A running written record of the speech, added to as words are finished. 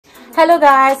Hello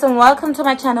guys, and welcome to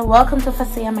my channel. Welcome to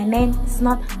Fasia. My name is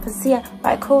not Fasia, but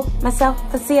I call myself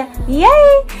Fasia.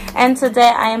 Yay! And today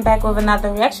I am back with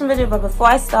another reaction video. But before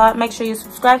I start, make sure you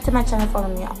subscribe to my channel, follow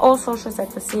me on all socials at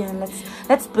Fasia, and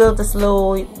let's build this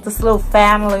little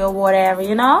family or whatever,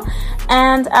 you know.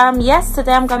 And yes,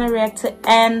 today I'm gonna react to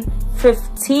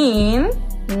N15.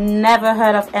 Never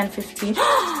heard of N15.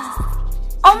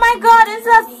 Oh my god, is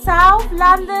that South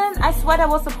London? I swear there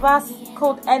was a bus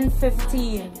called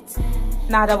N15.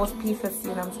 Nah, that was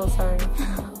P15. I'm so sorry.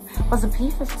 Was it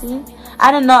P15?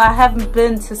 I don't know. I haven't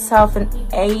been to South in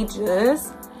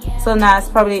ages. So nah, it's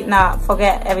probably, nah,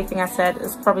 forget everything I said.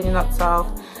 It's probably not South.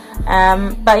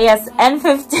 But yes,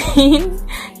 N15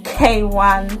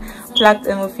 K1 plugged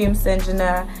in with Fumez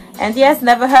engineer. And yes,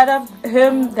 never heard of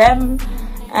him, them.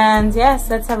 And yes,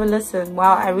 let's have a listen.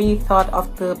 Wow, I really thought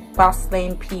of the bus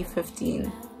lane P15.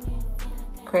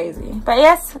 Crazy. But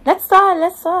yes, let's start.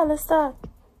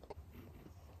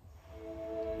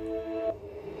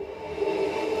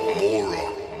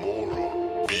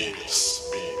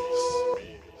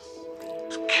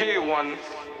 K1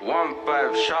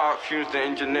 15, shout out Fumez the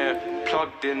engineer,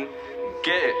 plugged in,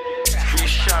 get it. Free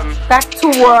sham, back to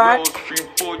work. Free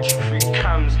Bodge, free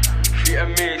cams, free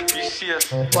MA, free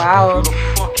CS. Wow. The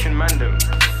fucking man them.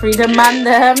 Freedom man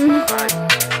them.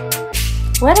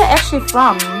 Where they actually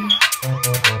from?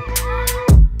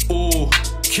 Oh,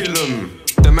 kill him.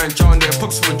 The man John there,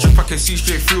 pucks for a drip, I can see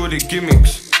straight through all the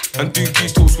gimmicks. And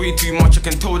Dookie talks way too much, I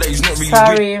can tell that he's not really.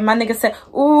 Sorry, my nigga said,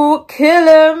 ooh, kill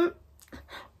him.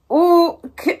 Ooh,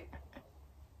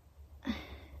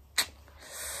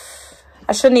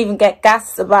 I shouldn't even get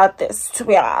gassed about this, to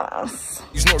be honest.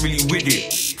 He's not really with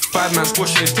it. 5 man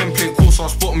squashing his template course, I'll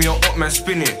spot me, I'll up man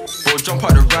spin it. Bro, jump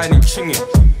out the ride and ching it.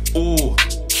 Oh,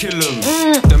 kill him.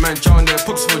 The man John there,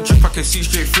 pucks for a drip, I can see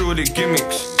straight through all the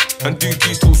gimmicks. And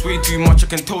Dookie talks way too much, I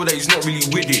can tell that he's not really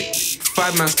with it.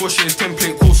 5 man squashing his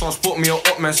template course, I'll spot me, I'll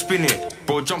up man spin it.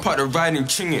 Bro, jump out the ride and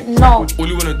ching it. No. All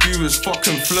you wanna do is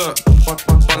fucking flirt.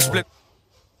 Split.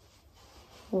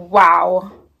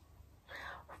 Wow.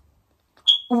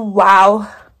 Wow.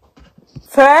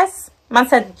 First, man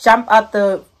said jump out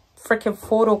the freaking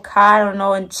photo car, I don't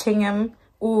know, and ching him.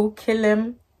 Ooh, kill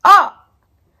him. Oh!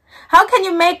 How can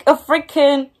you make a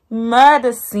freaking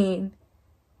murder scene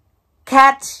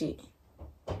catchy?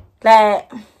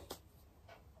 Like,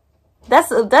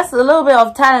 that's a little bit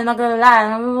of talent, not gonna lie.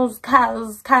 It was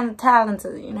kind of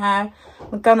talented, you know.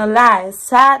 Not gonna lie. It's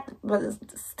sad, but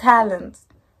it's talent.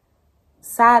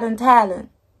 Sad and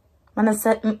talent. Man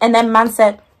said, and then man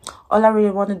said, all I really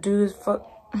want to do is for.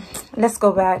 Let's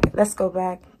go back.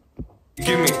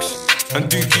 Gimmicks. And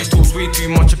Dookie talks way too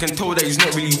much, I can tell that he's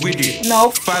not really with it.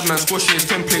 No. 5 man squashing his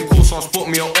template course, I'll spot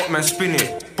me, I'll up man spin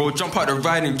it. Bro, jump out the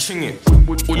ride and ching it.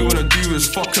 All you wanna do is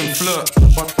fucking flirt.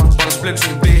 But splits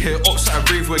with day here, ops at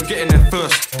a rave, we're getting there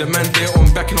first. The man there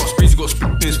on backing up space, he got spit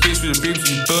in his face with his babes,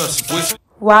 he burst. Voice.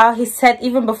 Wow, he said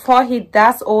even before he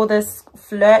does all this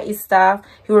flirty stuff,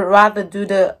 he would rather do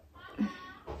the.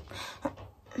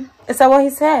 Is that what he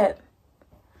said?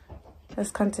 Let's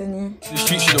continue. The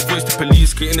streets, you the voice to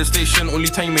police. Get in the station, only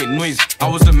time you make noise. I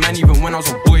was the man even when I was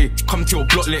a boy. Come to your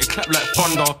block, let it clap like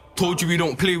thunder. Told you we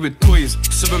don't play with toys.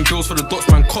 7 bills for the dots,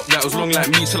 man, cop that. Was long like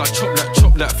me till I chop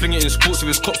that. Fling it in sports if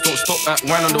his cops don't stop that.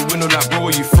 Wine on the window like, bro,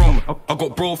 where you from? I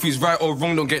got bro if he's right or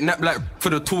wrong. Don't get napped like for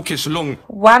the talk, it's long.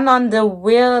 One on the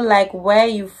wheel, like, where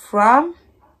you from?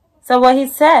 Is that what he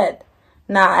said?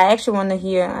 Nah, I actually want to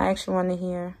hear.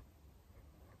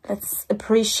 Let's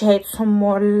appreciate some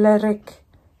more lyric.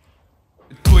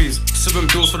 Toys, 7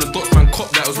 bills for the dots, man, cop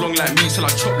that. Was long like me till I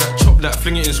chop that.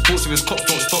 Fling it in sports if his cops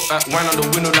don't stop that. Wine on the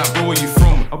window like, bro, where you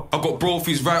from? I got bro if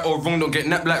he's right or wrong. Don't get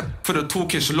napped like for the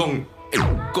talk, it's long.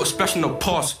 Got splash in the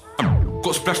past,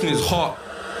 got splash in his heart.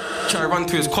 Try to run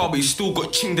to his car, but he still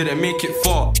got ching, didn't make it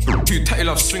far. Too tatty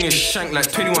love swinging shank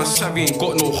like 21 savvy, ain't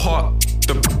got no heart.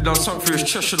 The done something through his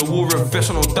chest, should've wore a vest,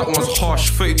 I know that one's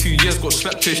harsh. 32 years, got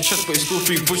slapped to his chest, but he still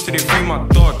 3 bush till they free my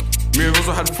dog. Me and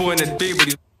Rosa had 4 in a day,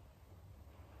 but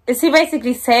Is he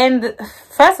basically saying that,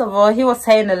 first of all, he was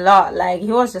saying a lot, like,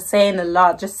 he was just saying a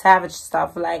lot, just savage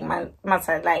stuff, like, man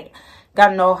said, like,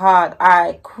 got no heart,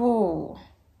 alright, cool.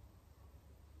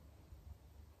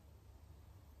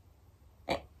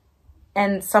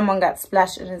 And someone got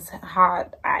splashed in his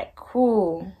heart, alright,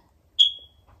 cool.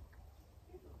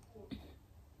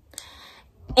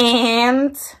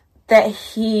 And that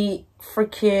he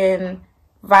freaking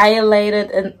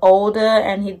violated an older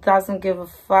and he doesn't give a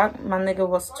fuck. My nigga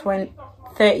was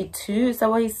 32. Is that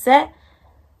what he said?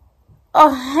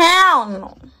 Oh, hell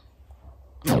no.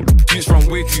 Dudes run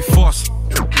way too fast.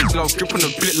 I was gripping a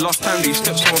bit last time, these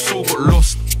steps on soul got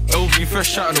lost. LV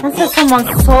fresh out of the box. Until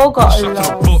someone's soul got Strapped in a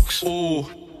lost. box. Oh,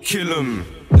 kill him.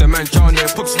 The man down there,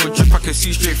 puts for a drip, I can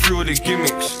see straight through all the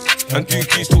gimmicks. And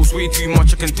Dookie talks way too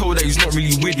much, I can tell that he's not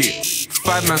really with it.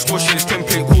 5 man squashing his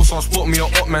template course, I'll spot me a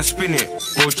up man spin it.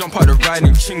 Or jump out the ride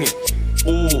and ching it.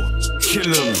 Oh,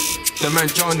 kill him. The man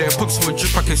down there, puts for a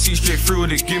drip, I can see straight through all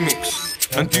the gimmicks.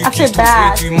 And Dookie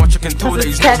talks way too much, I can tell that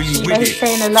he's not really with it.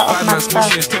 5 man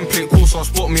squashing his template course, I'll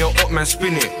spot me a up man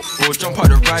spin it. Or jump out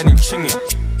the ride and ching it.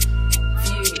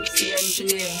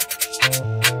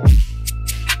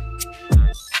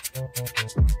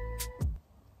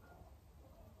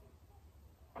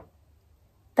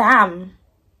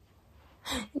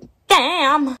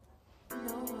 Damn.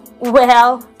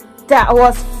 Well, that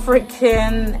was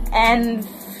freaking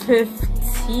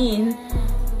N15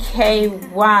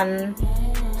 K1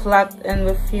 plugged in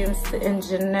with Fumez the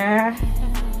engineer.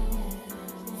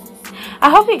 I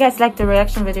hope you guys liked the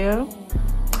reaction video.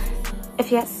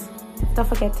 If yes, don't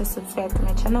forget to subscribe to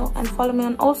my channel and follow me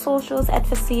on all socials at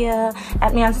Fasia,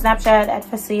 add me on Snapchat at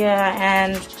Fasia,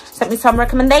 and send me some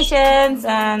recommendations.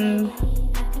 And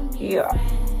yeah,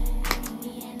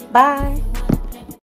 bye.